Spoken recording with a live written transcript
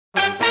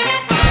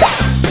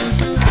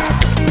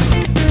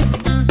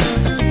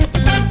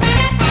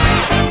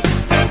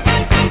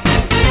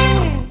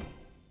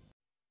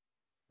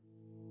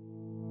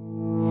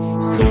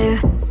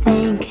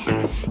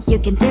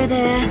can do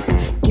this.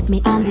 Keep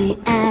me on the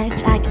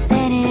edge, I can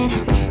stand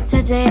it.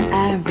 Today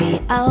I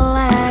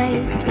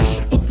realized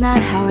it's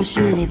not how I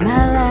should live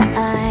my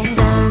life.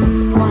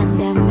 Someone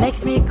that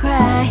makes me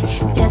cry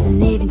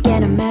doesn't even get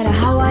no matter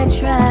how I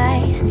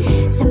try.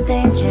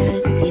 Something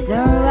just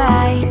isn't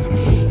right.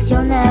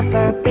 You'll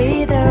never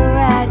be the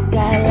right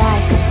guy.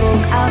 Like a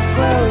book, I'll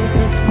close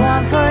this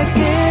one for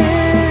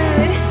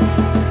good.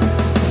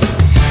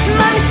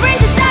 Mommy's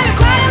brains inside are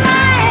quite in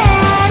my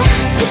head.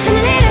 Just a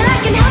little, I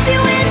can help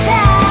you with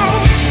that.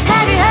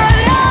 Have you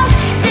heard of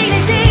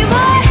dignity,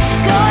 boy?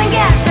 Go and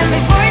get some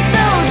before it's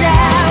sold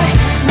out.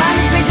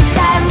 Mommy's brains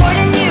inside more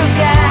than you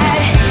got.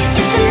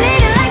 Just a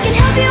little, I can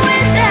help you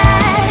with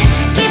that.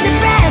 Keep the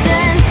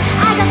presents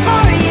I got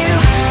for you.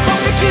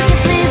 Hope that you can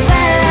sleep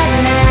well at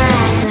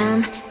night.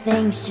 Some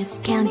things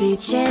just can't be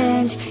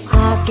changed.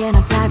 Clock and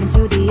I'm diving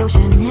to the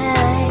ocean,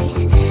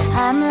 hey.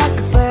 I'm like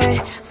a bird,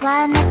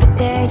 flying like a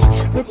cage.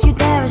 With you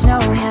there is no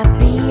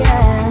happy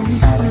end.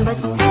 But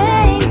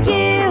thank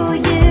you,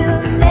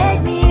 you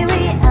made me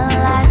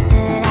realize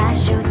that I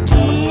should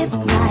keep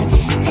my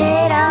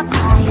head up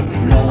high. It's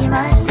me,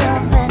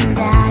 myself and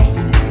I.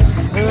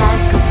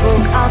 Like a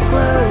book, I'll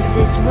close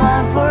this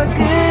one for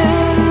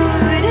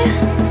good.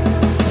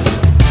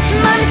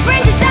 Mommy's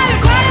brains inside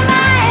are quite in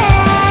my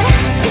head.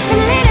 Just a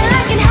little,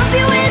 I can help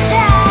you with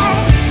that.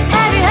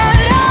 Have you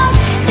heard of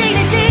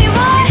dignity,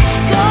 boy?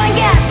 Go and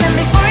get some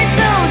before it's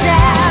sold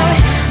out.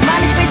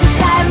 Mommy's brains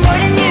inside more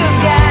than you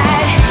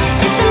got.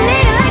 Just a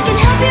little, I can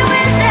help you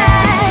with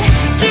that.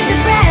 Keep the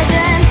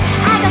presents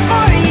I got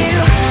for you.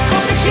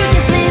 Hope that you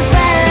can sleep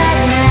well at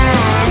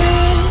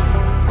night.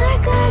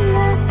 We're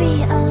gonna be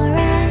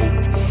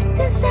alright.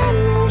 The sun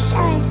will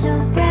shine so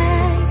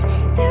bright.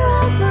 The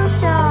road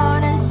moves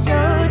on and so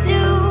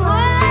do I.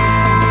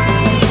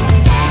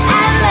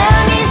 I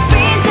love these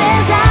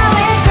princess, I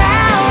wear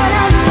crown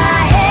on my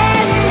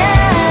head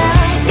now.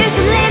 Just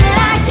a little,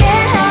 I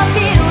can help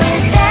you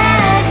with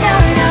that. No,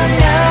 no,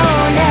 no,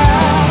 no.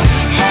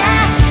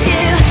 Have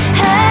you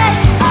heard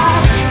of?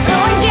 Go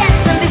and get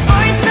some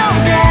before it's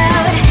sold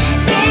out.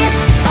 Give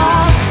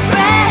all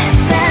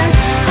presents.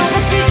 Hope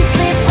that you can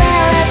sleep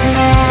well at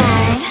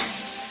night.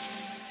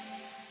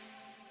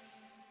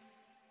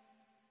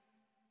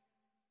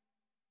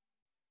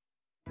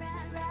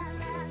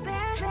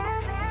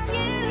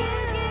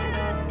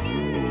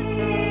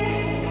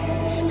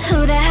 Who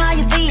the hell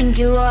you think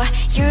you are?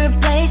 You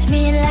replaced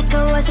me like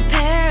I was a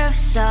pair of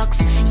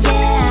socks.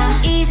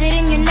 Yeah, is it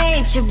in your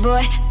nature,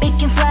 boy?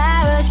 Picking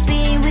flowers,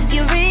 being with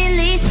you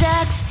really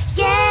sucks.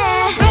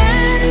 Yeah,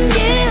 run,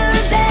 you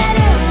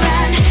better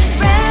run.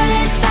 Run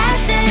as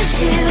fast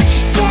as you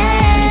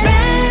can.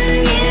 Run,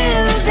 you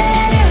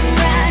better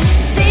run.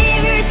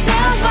 Save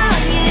yourself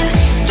while you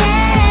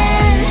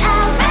can.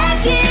 I'll wrap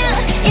you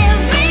in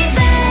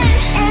ribbon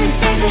and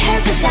send to her,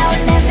 'cause I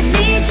will never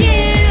need you.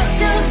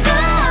 So go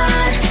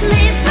on,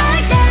 live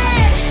like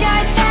that.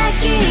 Start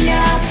backing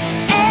up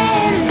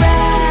and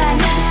run.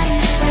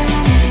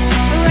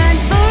 Run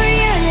for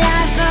your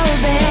life, oh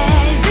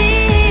baby,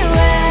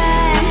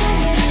 run.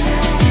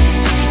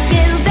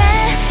 You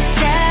better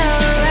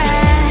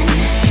run.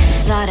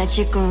 Thought that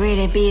you could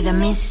really be the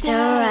Mr.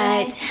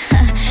 Right.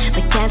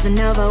 But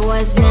Casanova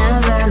was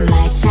never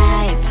my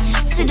type.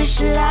 So does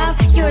she love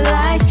your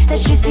lies, that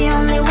she's the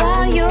only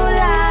one you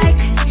like?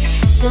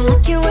 So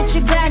look at what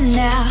you've done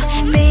now.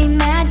 Being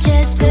mad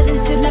just doesn't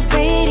suit my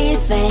pretty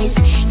face.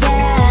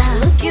 Yeah,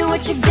 look at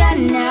what you've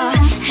done now.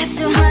 Have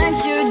to hunt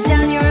you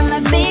down, you're my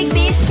big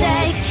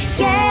mistake.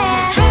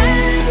 Yeah, run,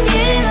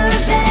 you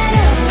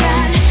better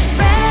run.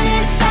 Run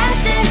as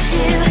fast as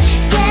you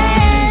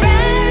can.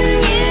 Run,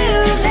 you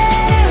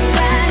better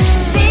run.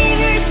 Save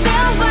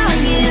yourself while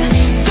you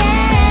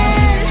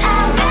can.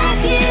 I'll wrap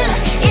you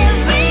in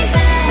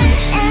ribbon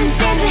and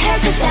send to her,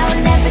 'cause I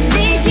will never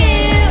need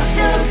you.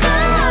 So go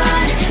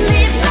on,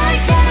 live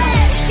like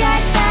that.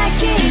 Start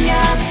backing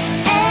up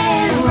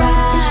and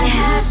run. Does she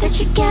have that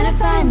she cannot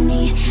find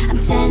me? I'm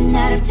 10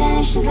 out of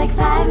 10, she's like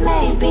 5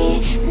 maybe.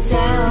 So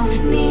tell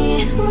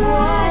me,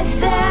 what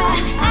the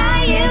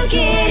are you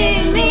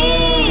kidding me?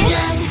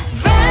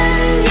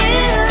 Run, you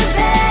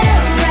better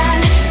run.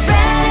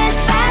 Run as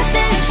fast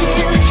as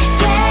you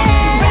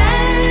can.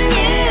 Run,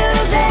 you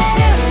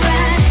better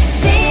run.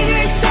 Save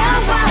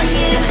yourself while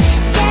you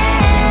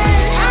can.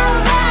 I'll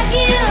wrap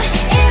you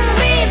in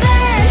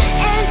ribbon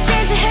and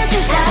send to her,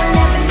 'cause I'll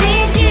never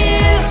need you.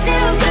 So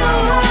go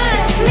on,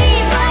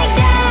 live like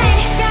that.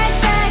 Start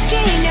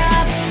backing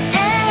up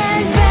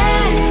and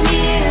run.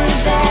 You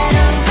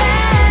better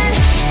run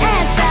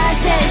as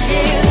fast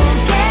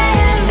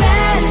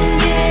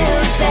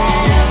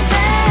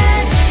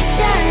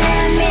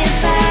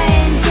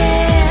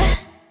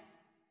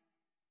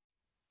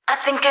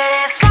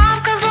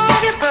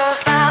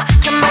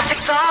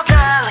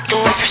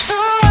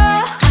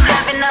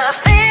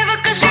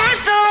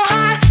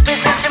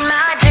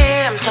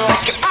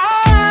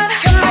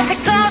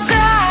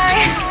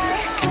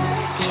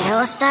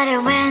all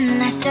started when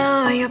I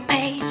saw your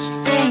page.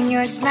 Seeing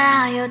your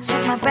smile, you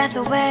took my breath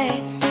away.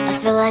 I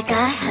feel like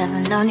I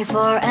haven't known you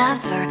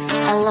forever.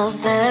 I love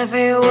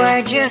every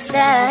word you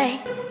say.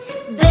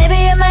 Baby,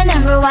 you're my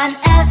number one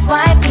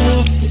FYP.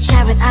 You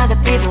chat with other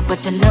people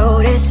but you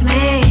notice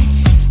me.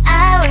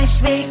 I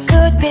wish we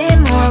could be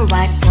more.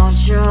 Why don't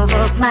you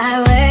look my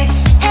way?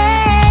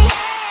 Hey,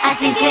 I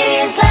think it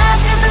is love,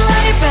 cause I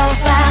love your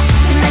profile.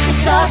 You meant to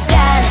talk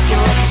that like you're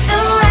looking so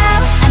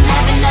well. I'm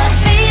having a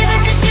fever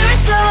cause you're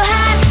so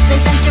hot.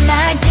 Please answer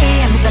my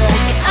DMs, I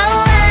like it a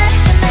lot.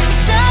 You meant to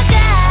talk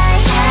that.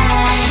 Hey,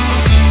 hey,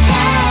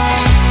 hey.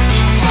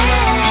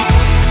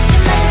 You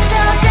meant to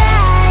talk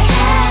that.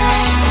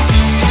 Hey,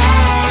 hey,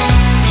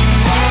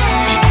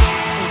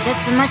 hey. Is it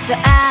too much to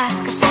ask?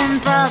 A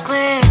simple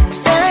click.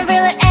 Feeling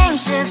really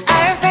anxious, I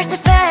refresh the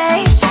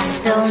page.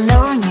 Still no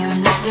new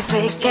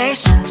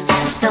notifications.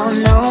 Still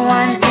no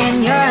one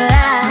in your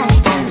life.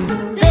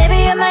 Baby,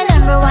 you're my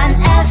number one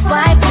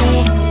FYP.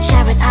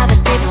 Share with other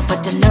people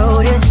but don't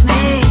notice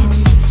me.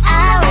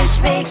 I wish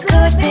we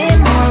could be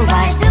more.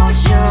 Why don't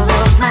you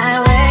look my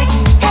way?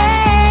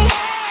 Hey,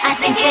 I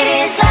think it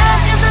is love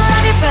cause I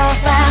love your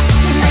profile.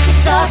 You make it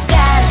talk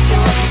that like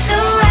you're looking so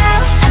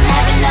well. I'm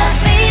having a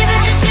fever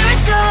cause you're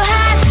so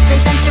hot.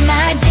 Please answer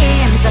my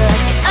DMs, I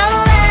like it a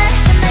lot.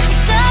 You make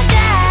it talk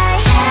that.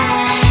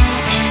 Hey,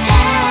 hey,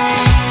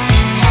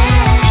 hey.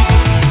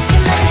 You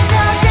make it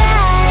talk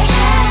that.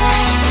 Hey,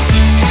 hey,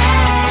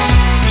 hey.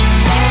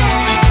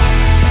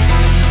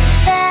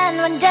 Then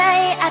one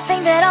day I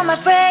think that all my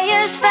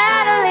prayers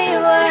finally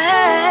were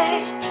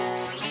heard.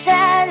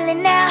 Sadly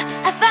now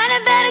I find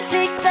a better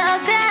TikTok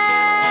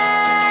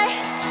guy.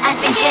 I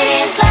think it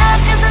is love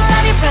cause I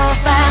love your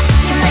profile.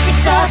 You make it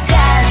talk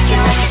that like you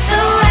like it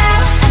so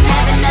well. I'm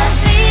having a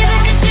fever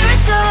cause you're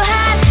so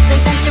hot.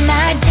 Please answer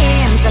my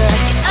DMs, I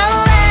like it a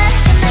lot.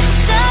 You make it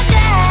talk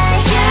that.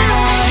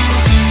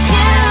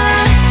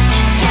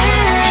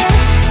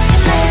 You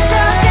make it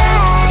talk that.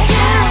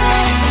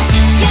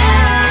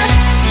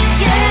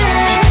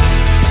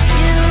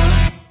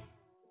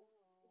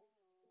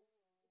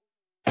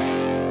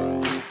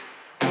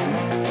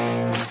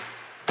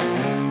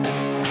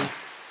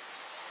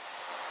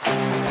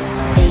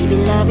 Baby,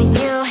 loving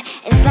you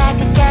is like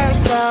a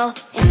carousel.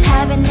 It's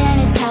heaven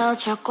and it's hell.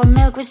 Chocolate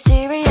milk with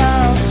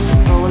cereal.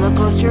 Roller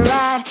coaster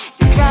ride,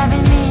 you're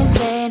driving me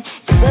insane.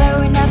 You're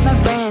blowing up my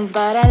brains,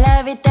 but I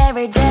love it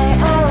every day.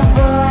 Oh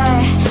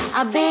boy,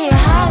 I'll be your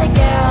holly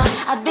girl.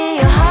 I'll be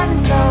your heart and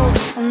soul.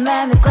 And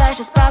when we clash,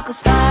 the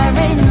sparkles fire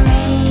in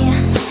me.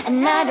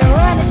 And I don't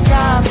wanna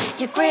stop.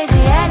 You're crazy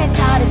and it's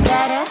hard as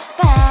that a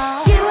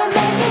spell. You are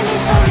making me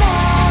so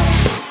mad.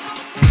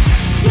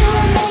 You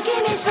are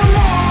making me so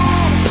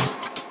mad.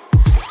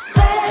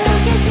 But I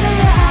look into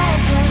your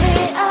eyes and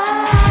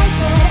realize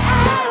that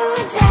I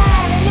would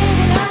die and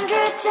even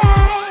 100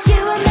 times. You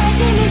are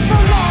making me so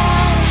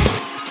mad.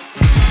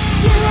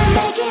 You are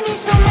making me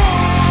so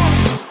mad.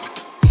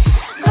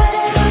 But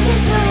I look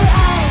into your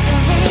eyes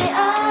and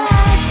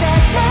realize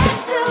that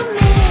next to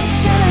me is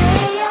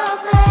surely your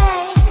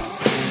place.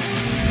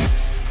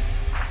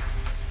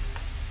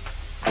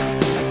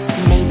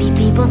 Maybe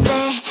people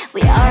say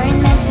we aren't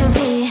meant to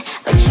be,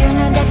 but you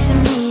know that to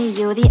me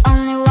you're the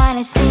only one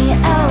I see.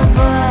 Oh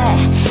boy,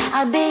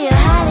 I'll be your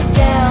holly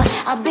girl.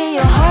 I'll be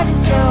your heart and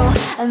soul.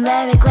 And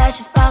when we clash,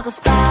 the sparkles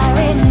fire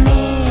in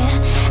me.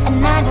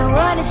 And I don't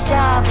wanna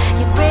stop.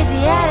 You're crazy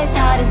and as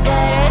hard as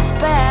that a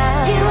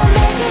spell. You are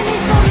making me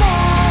so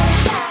mad.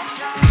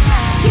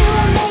 You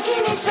are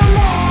making me so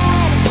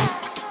mad.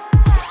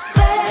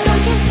 But I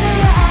look into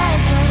your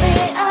eyes and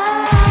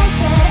realize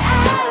that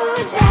I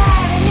would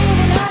die and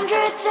even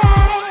 100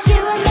 times. You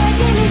are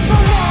making me so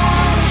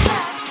mad.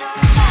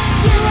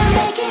 You are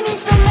making me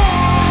so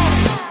mad.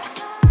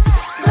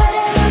 But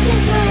I look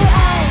into your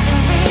eyes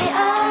and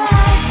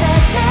realize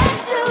that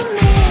next to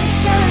me is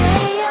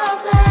surely your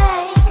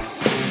place.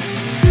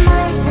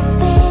 Mind was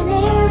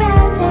spinning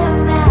round and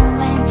round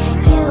when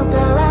you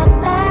blow up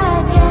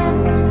again.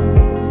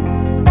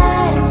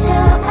 But I'm so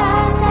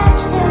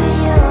attached to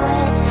you,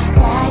 it's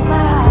like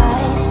my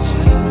heart is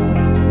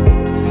chained.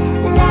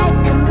 Like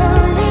a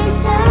movie,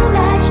 so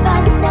much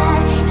fun that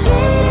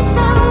heat is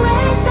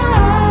always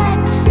on.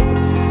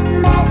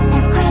 Mad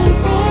and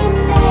crazy,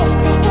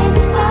 maybe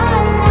it's for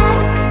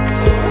life.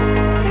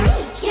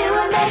 You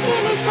are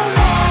making me so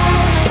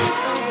mad.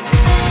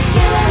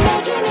 You are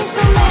making me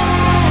so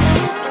mad.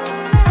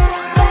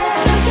 But I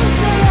look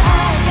into your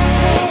eyes and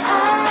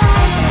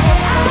realize that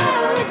I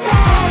would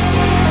die and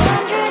even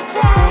 100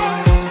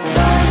 times.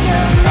 Boy, you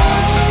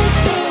make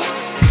me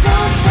so,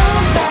 so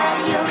bad.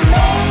 You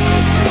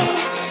make me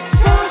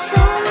so,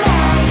 so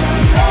mad. You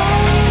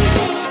make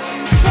me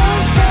so,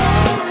 so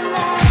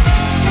mad.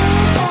 So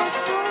bad,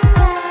 so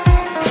mad,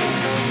 so mad.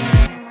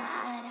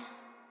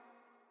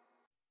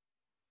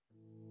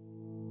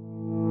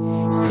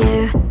 You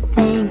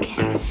think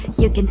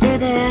you can do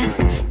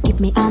this? Keep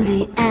me on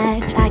the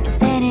edge, I can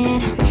stand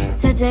it.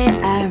 Today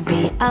I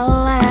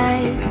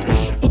realized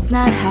it's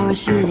not how I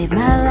should live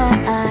my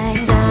life.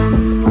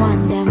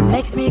 Someone that makes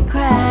makes me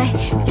cry.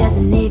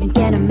 Doesn't even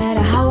get no matter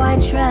how I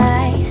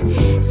try.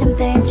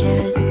 Something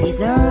just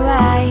isn't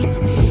right.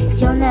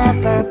 You'll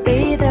never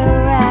be the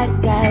right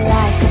guy.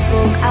 Like a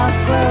book,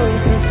 I'll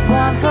close this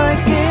one for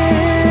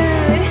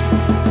good.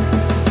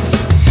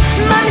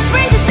 Mommy's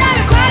brains inside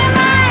are quite in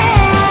my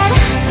head.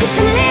 Just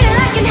a little,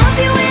 I can help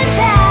you with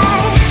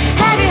that.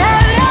 Have you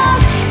heard of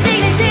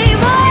dignity,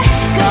 boy?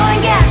 Go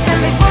and get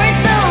some before it's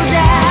sold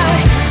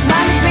out.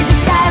 Mommy's brains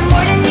inside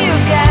more than you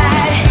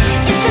got.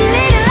 Just a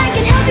little, I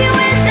can help you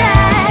with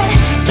that.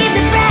 Give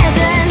the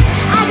presents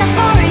I got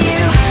for you.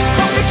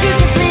 Hope that you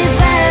can sleep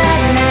well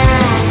at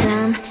night.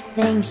 Some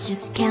things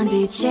just can't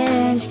be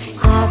changed.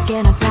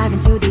 Talking, I'm talking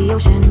to the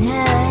ocean,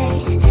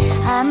 hey.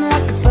 I'm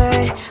like a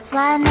bird,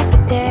 flying like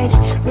a cage.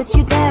 With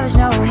you there was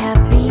no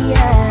happy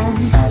end.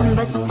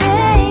 But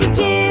thank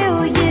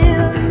you, you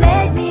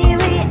made me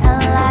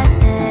realize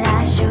that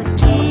I should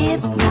keep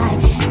my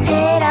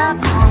head up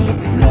high.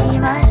 It's me,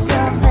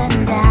 myself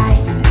and I.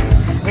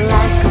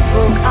 Like a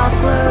book, I'll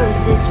close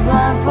this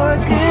one for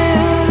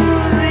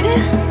good.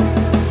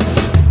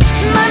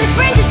 Mommy's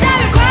brains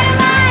inside are quite in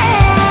my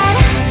head.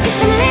 Just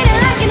a little,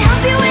 I can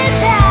help you with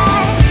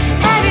that.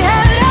 Have you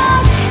heard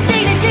of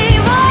dignity,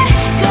 boy?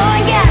 Go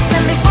and get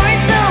some before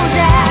it's sold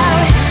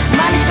out.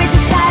 Mommy's brains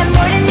inside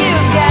more than you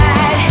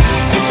got.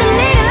 Just a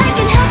little, I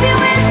can help you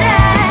with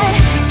that.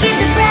 Give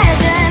the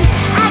presents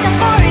I got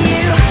for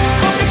you.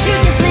 Hope that you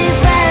can sleep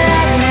well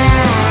at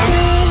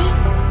night.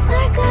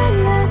 We're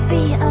gonna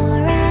be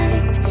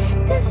alright.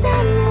 The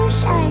sun will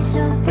shine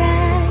so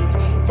bright.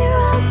 The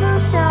road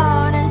moves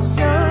on and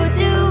so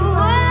do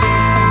I.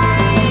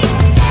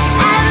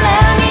 I'm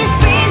Mommy's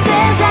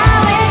princess, I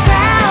wear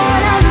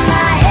crown on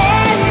my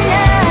head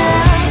now.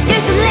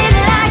 Just a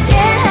little, I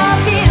can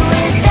help you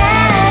with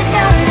that.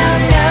 No, no,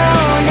 no,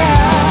 no.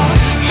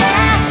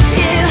 Have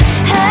you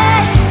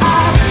heard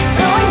of?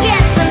 Go and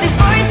get some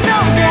before it's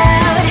sold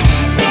out.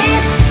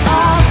 Give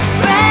all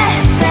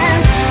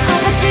presents.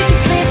 Hope that you can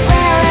sleep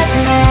well at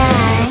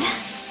night.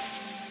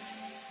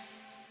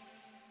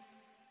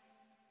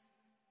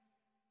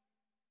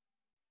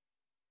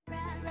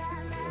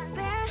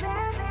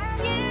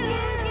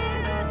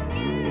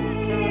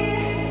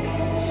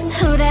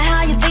 Who the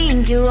hell you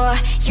think you are?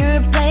 You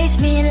replaced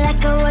me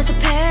like I was a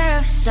pair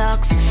of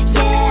socks.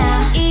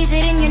 Yeah, is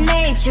it in your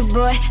nature,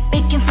 boy?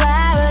 Picking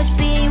flowers,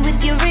 being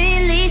with you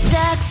really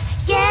sucks.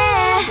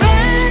 Yeah,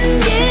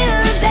 run, you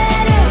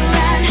better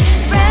run.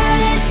 Run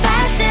as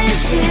fast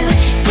as you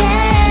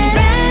can.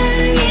 Run,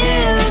 you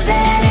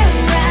better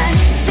run.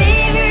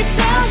 Save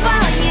yourself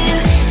while you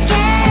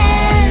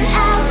can.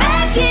 I'll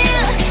wrap you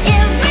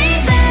in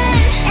ribbon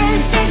and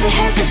say to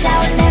her, 'cause I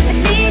will never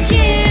need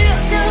you.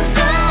 So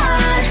go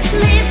on,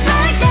 live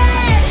like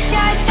that.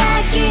 Start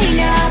backing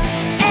up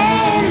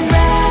and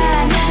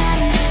run.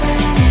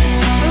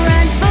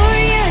 Run for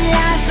your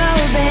life,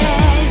 oh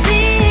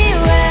baby,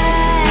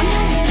 run.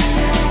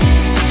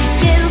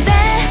 You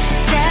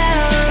better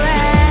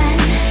run.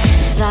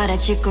 Thought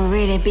that you could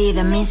really be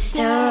the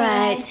Mr.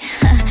 Right.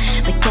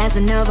 But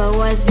Casanova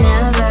was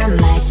never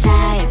my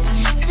type.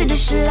 So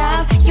does she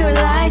love your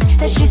lies?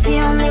 That she's the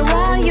only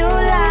one you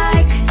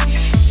like?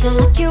 So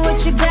look at what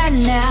you've done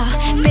now.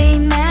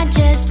 Being mad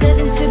just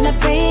doesn't suit my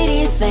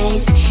pretty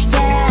face.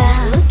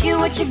 Yeah, look at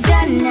what you've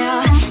done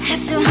now.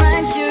 Have to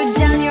hunt you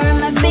down, you're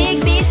my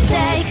big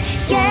mistake.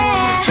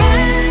 Yeah,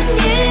 run,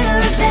 you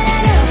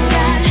better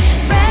run.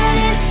 Run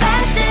as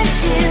fast as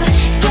you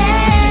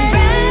can.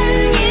 Run,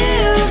 you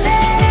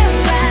better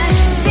run.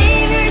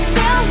 Save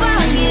yourself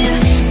while you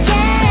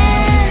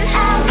can.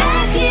 I'll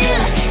wrap you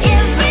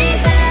in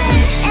ribbon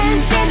and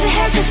send to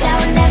her, 'cause I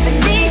will never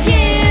need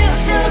you.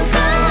 So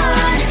go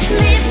on,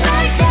 live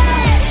like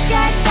that.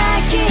 Start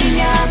backing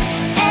up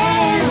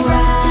and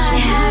run. Does she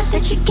have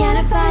that she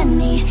cannot find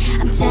me?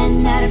 I'm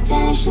 10 out of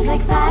 10, she's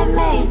like 5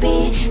 maybe.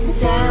 So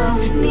tell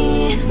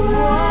me,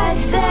 what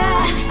the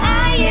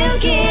are you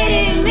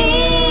kidding me?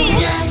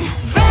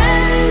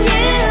 Run,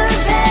 you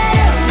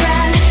better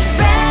run.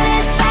 Run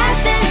as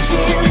fast as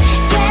you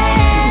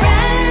can.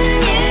 Run,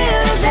 you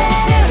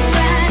better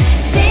run.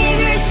 Save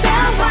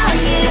yourself while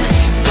you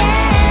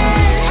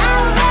can.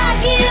 I'll wrap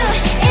you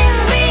in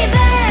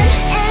ribbon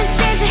and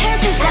say to her,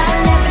 'cause I'll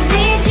never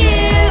need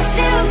you.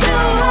 So go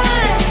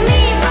on,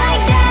 live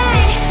like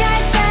that.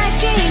 Start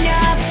backing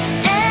up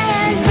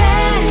and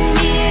run.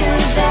 You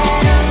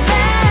better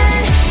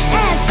run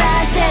as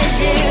fast as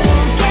you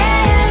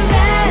can.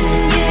 Run,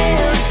 you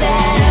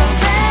better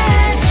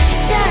run.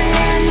 Don't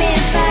let me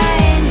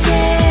find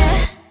you.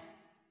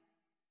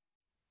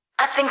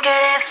 I think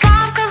it is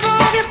all 'cause I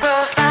love your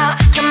profile.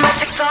 Your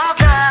magic all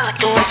got like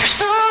the way you're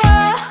so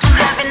low. I'm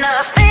having a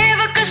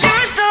fever 'cause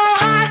you're so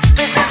hot.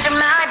 Please answer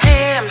my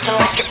DMs so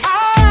I can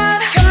on.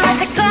 Your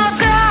magic all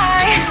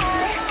guy.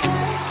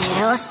 It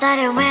all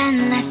started when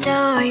I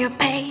saw your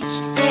page.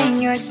 Seeing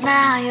your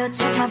smile, you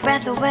took my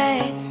breath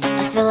away.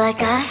 I feel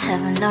like I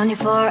haven't known you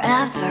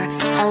forever.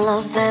 I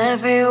love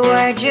every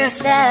word you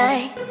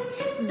say.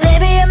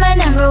 Baby, you're my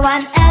number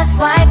one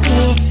FYP.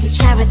 You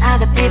chat with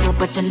other people,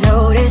 but you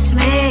notice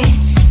me.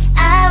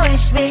 I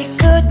wish we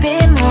could be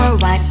more.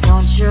 Why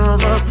don't you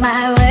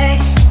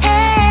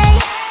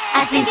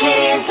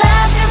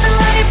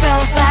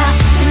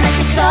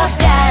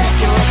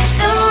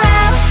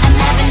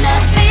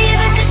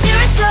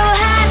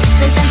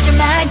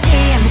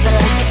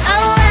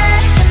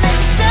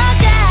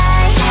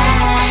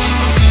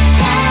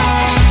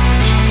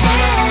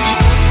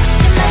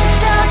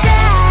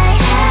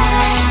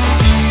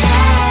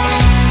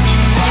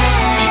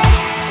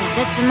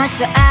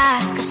to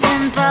ask, a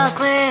simple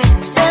click.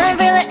 Feeling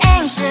really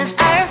anxious,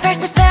 I refresh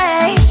the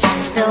page.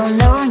 Still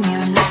no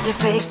new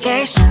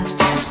notifications,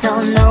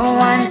 still no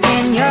one in